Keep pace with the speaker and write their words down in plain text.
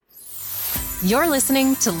You're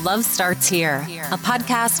listening to Love Starts Here, a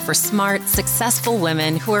podcast for smart, successful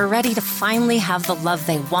women who are ready to finally have the love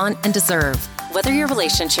they want and deserve. Whether your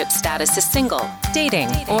relationship status is single, dating,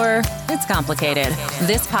 or it's complicated,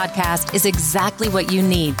 this podcast is exactly what you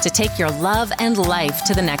need to take your love and life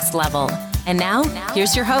to the next level. And now,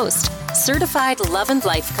 here's your host, certified love and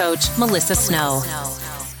life coach, Melissa Snow.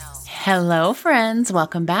 Hello, friends.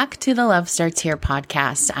 Welcome back to the Love Starts Here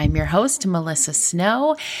podcast. I'm your host, Melissa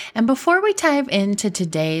Snow. And before we dive into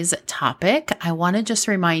today's topic, I want to just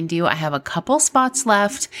remind you I have a couple spots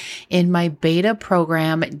left in my beta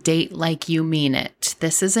program, Date Like You Mean It.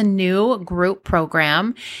 This is a new group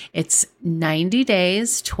program. It's 90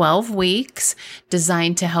 days, 12 weeks,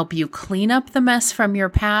 designed to help you clean up the mess from your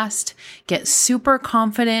past, get super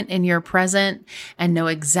confident in your present, and know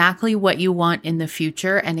exactly what you want in the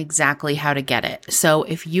future and exactly how to get it. So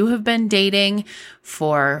if you have been dating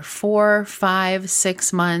for 4, 5,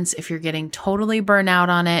 6 months, if you're getting totally burnt out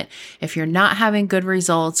on it, if you're not having good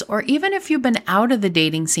results, or even if you've been out of the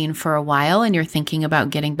dating scene for a while and you're thinking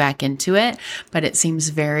about getting back into it, but it seems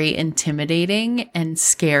very intimidating and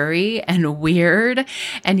scary and weird,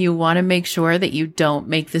 and you want to make sure that you don't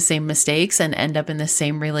make the same mistakes and end up in the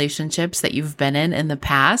same relationships that you've been in the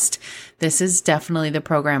past, this is definitely the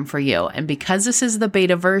program for you. And because this is the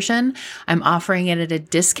beta version, I'm offering it at a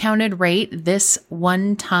discounted rate this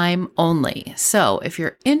one time only. So if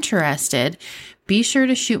you're interested, be sure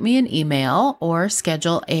to shoot me an email or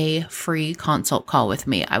schedule a free consult call with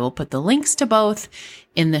me. I will put the links to both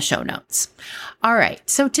in the show notes. All right.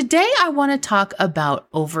 So today I want to talk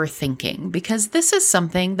about overthinking because this is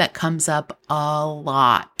something that comes up a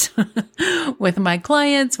lot with my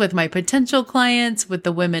clients, with my potential clients, with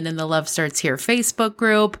the Women in the Love Starts Here Facebook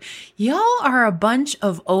group. Y'all are a bunch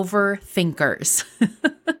of overthinkers.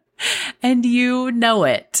 And you know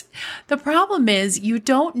it. The problem is you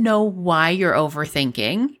don't know why you're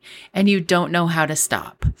overthinking and you don't know how to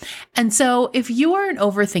stop. And so if you are an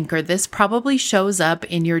overthinker, this probably shows up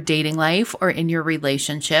in your dating life or in your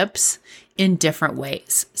relationships in different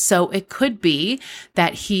ways. So it could be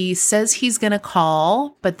that he says he's going to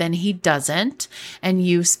call, but then he doesn't. And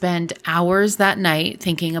you spend hours that night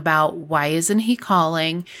thinking about, why isn't he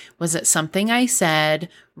calling? Was it something I said?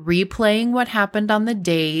 Replaying what happened on the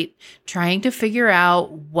date, trying to figure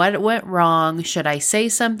out what went wrong. Should I say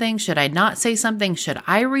something? Should I not say something? Should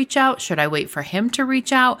I reach out? Should I wait for him to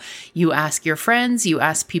reach out? You ask your friends, you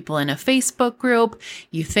ask people in a Facebook group,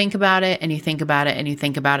 you think about it and you think about it and you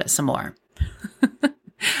think about it some more.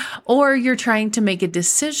 Or you're trying to make a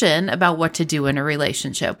decision about what to do in a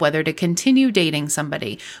relationship, whether to continue dating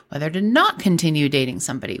somebody, whether to not continue dating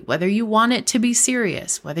somebody, whether you want it to be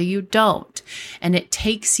serious, whether you don't. And it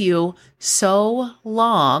takes you so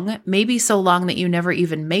long, maybe so long that you never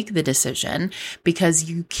even make the decision because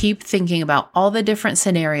you keep thinking about all the different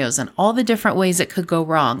scenarios and all the different ways it could go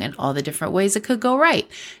wrong and all the different ways it could go right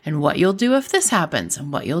and what you'll do if this happens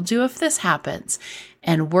and what you'll do if this happens.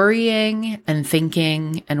 And worrying and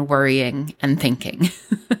thinking and worrying and thinking.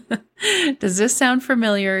 Does this sound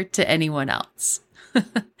familiar to anyone else?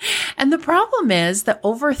 And the problem is that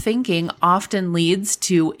overthinking often leads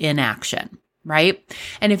to inaction, right?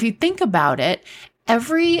 And if you think about it,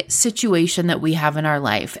 every situation that we have in our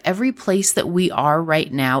life, every place that we are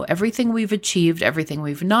right now, everything we've achieved, everything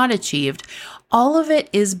we've not achieved, all of it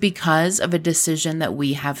is because of a decision that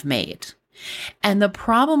we have made. And the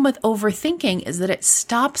problem with overthinking is that it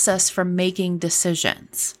stops us from making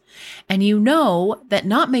decisions. And you know that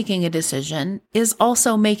not making a decision is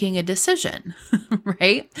also making a decision,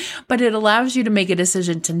 right? But it allows you to make a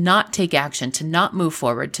decision to not take action, to not move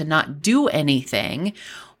forward, to not do anything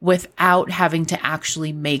without having to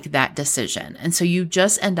actually make that decision. And so you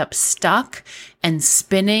just end up stuck and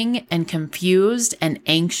spinning and confused and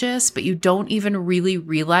anxious, but you don't even really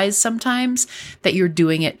realize sometimes that you're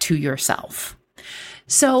doing it to yourself.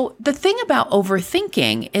 So the thing about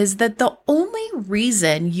overthinking is that the only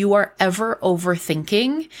reason you are ever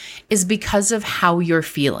overthinking is because of how you're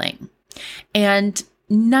feeling. And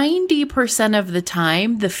 90% of the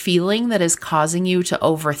time, the feeling that is causing you to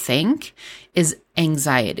overthink is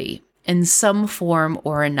anxiety in some form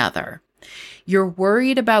or another. You're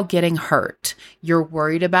worried about getting hurt. You're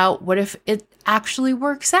worried about what if it actually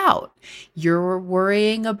works out. You're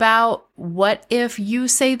worrying about what if you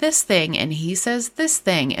say this thing and he says this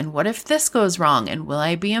thing, and what if this goes wrong, and will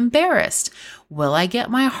I be embarrassed? Will I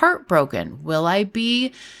get my heart broken? Will I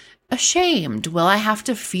be ashamed? Will I have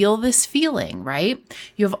to feel this feeling, right?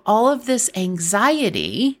 You have all of this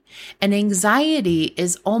anxiety, and anxiety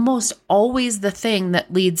is almost always the thing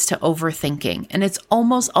that leads to overthinking. And it's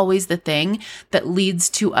almost always the thing that leads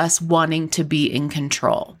to us wanting to be in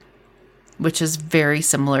control. which is very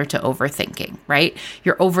similar to overthinking, right?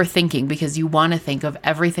 You're overthinking because you want to think of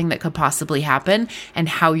everything that could possibly happen and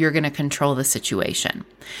how you're going to control the situation.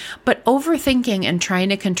 But overthinking and trying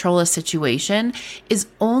to control a situation is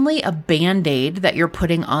only a Band-Aid that you're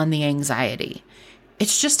putting on the anxiety.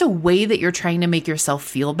 It's just a way that you're trying to make yourself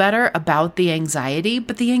feel better about the anxiety,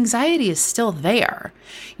 but the anxiety is still there.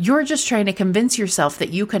 You're just trying to convince yourself that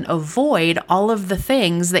you can avoid all of the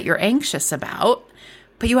things that you're anxious about,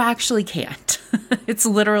 but you actually can't. It's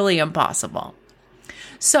literally impossible.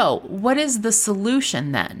 So, what is the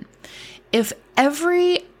solution then? If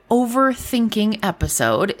every overthinking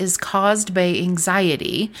episode is caused by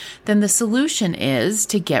anxiety, then the solution is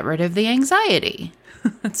to get rid of the anxiety.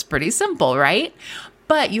 It's pretty simple, right?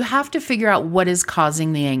 But you have to figure out what is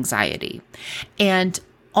causing the anxiety. And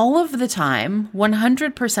all of the time,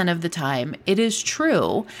 100% of the time, it is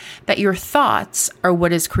true that your thoughts are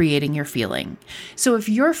what is creating your feeling. So if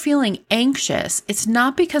you're feeling anxious, it's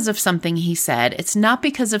not because of something he said. It's not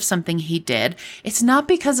because of something he did. It's not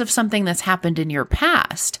because of something that's happened in your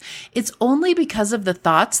past. It's only because of the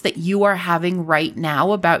thoughts that you are having right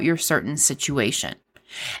now about your certain situation.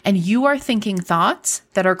 And you are thinking thoughts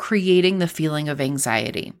that are creating the feeling of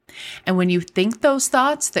anxiety. And when you think those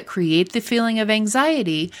thoughts that create the feeling of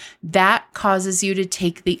anxiety, that causes you to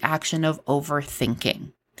take the action of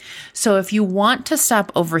overthinking. So if you want to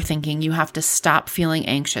stop overthinking, you have to stop feeling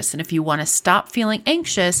anxious. And if you want to stop feeling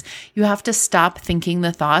anxious, you have to stop thinking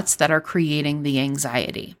the thoughts that are creating the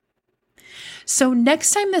anxiety. So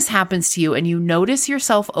next time this happens to you and you notice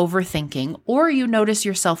yourself overthinking or you notice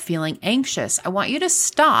yourself feeling anxious, I want you to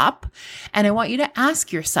stop and I want you to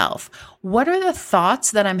ask yourself, what are the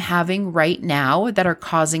thoughts that I'm having right now that are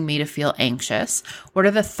causing me to feel anxious? What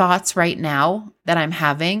are the thoughts right now that I'm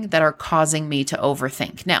having that are causing me to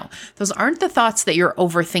overthink? Now, those aren't the thoughts that you're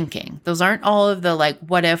overthinking. Those aren't all of the like,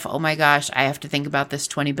 what if, oh my gosh, I have to think about this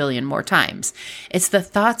 20 billion more times. It's the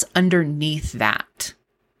thoughts underneath that.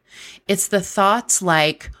 It's the thoughts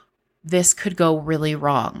like, this could go really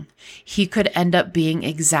wrong. He could end up being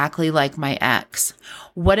exactly like my ex.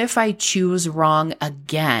 What if I choose wrong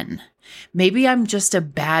again? Maybe I'm just a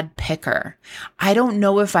bad picker. I don't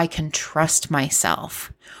know if I can trust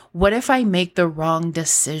myself. What if I make the wrong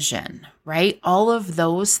decision, right? All of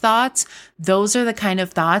those thoughts, those are the kind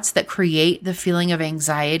of thoughts that create the feeling of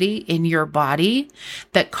anxiety in your body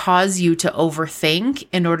that cause you to overthink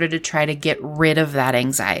in order to try to get rid of that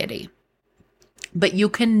anxiety. But you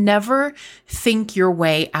can never think your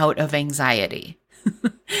way out of anxiety.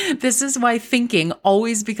 This is why thinking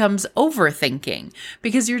always becomes overthinking,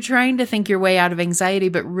 because you're trying to think your way out of anxiety,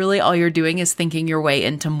 but really all you're doing is thinking your way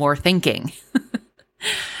into more thinking.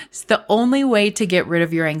 So the only way to get rid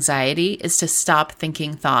of your anxiety is to stop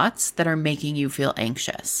thinking thoughts that are making you feel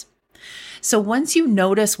anxious. So once you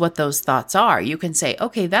notice what those thoughts are, you can say,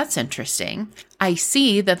 okay, that's interesting. I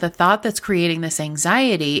see that the thought that's creating this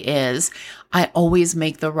anxiety is, I always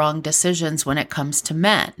make the wrong decisions when it comes to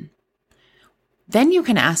men. Then you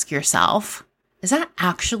can ask yourself, is that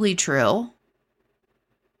actually true?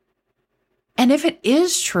 And if it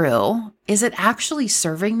is true, is it actually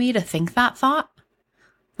serving me to think that thought?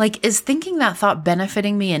 Like, is thinking that thought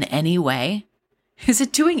benefiting me in any way? Is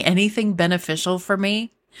it doing anything beneficial for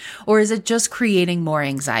me? Or is it just creating more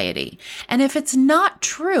anxiety? And if it's not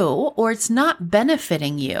true or it's not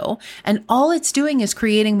benefiting you and all it's doing is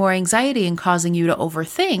creating more anxiety and causing you to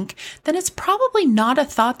overthink, then it's probably not a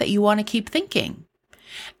thought that you want to keep thinking.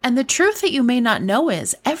 And the truth that you may not know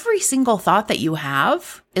is every single thought that you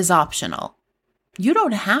have is optional. You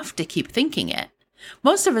don't have to keep thinking it.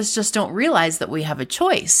 Most of us just don't realize that we have a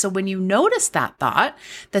choice. So when you notice that thought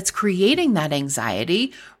that's creating that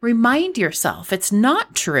anxiety, remind yourself it's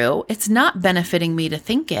not true. It's not benefiting me to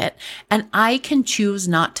think it, and I can choose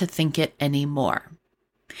not to think it anymore.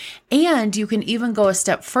 And you can even go a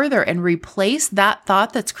step further and replace that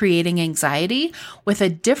thought that's creating anxiety with a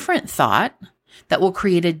different thought that will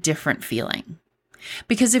create a different feeling.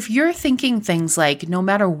 Because if you're thinking things like, no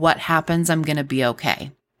matter what happens, I'm going to be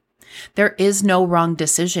okay. There is no wrong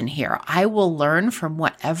decision here. I will learn from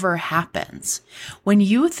whatever happens. When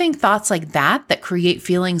you think thoughts like that create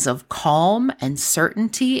feelings of calm and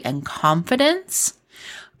certainty and confidence,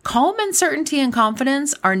 calm and certainty and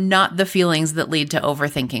confidence are not the feelings that lead to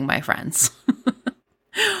overthinking, my friends.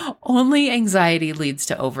 Only anxiety leads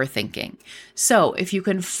to overthinking. So if you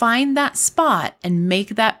can find that spot and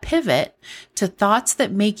make that pivot to thoughts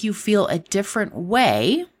that make you feel a different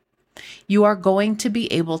way, you are going to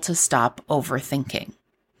be able to stop overthinking.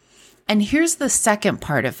 And here's the second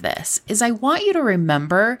part of this, is I want you to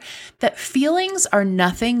remember that feelings are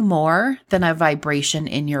nothing more than a vibration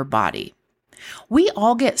in your body. We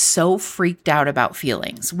all get so freaked out about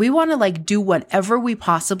feelings. We want to do whatever we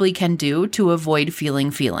possibly can do to avoid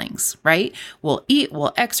feeling feelings, right? We'll eat,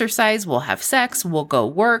 we'll exercise, we'll have sex, we'll go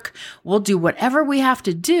work, we'll do whatever we have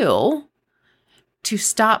to do to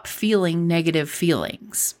stop feeling negative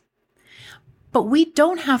feelings. But we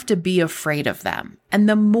don't have to be afraid of them. And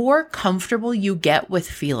the more comfortable you get with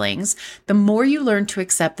feelings, the more you learn to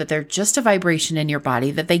accept that they're just a vibration in your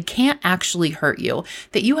body, that they can't actually hurt you,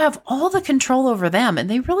 that you have all the control over them and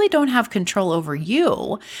they really don't have control over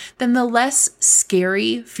you, then the less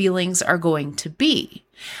scary feelings are going to be.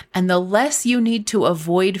 And the less you need to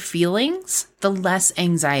avoid feelings, the less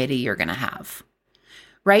anxiety you're going to have,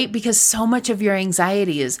 right? Because so much of your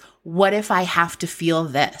anxiety is, what if I have to feel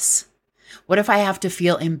this? What if I have to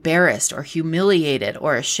feel embarrassed or humiliated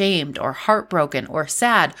or ashamed or heartbroken or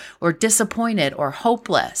sad or disappointed or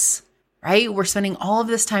hopeless, right? We're spending all of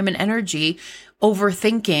this time and energy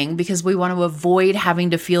overthinking because we want to avoid having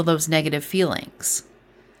to feel those negative feelings.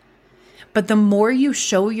 But the more you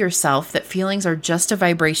show yourself that feelings are just a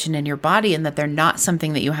vibration in your body and that they're not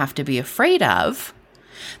something that you have to be afraid of,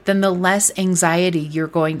 then the less anxiety you're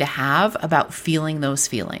going to have about feeling those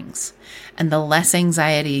feelings. And the less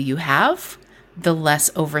anxiety you have, the less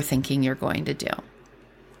overthinking you're going to do.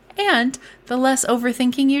 And the less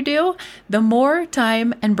overthinking you do, the more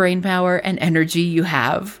time and brain power and energy you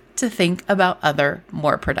have to think about other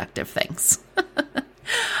more productive things.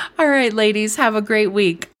 All right, ladies, have a great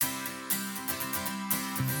week.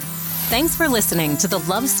 Thanks for listening to the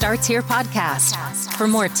Love Starts Here podcast. For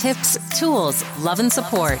more tips, tools, love, and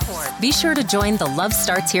support, be sure to join the Love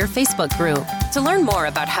Starts Here Facebook group. To learn more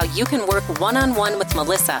about how you can work one-on-one with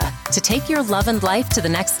Melissa to take your love and life to the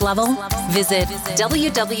next level, visit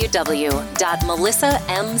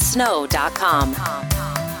www.melissamsnow.com.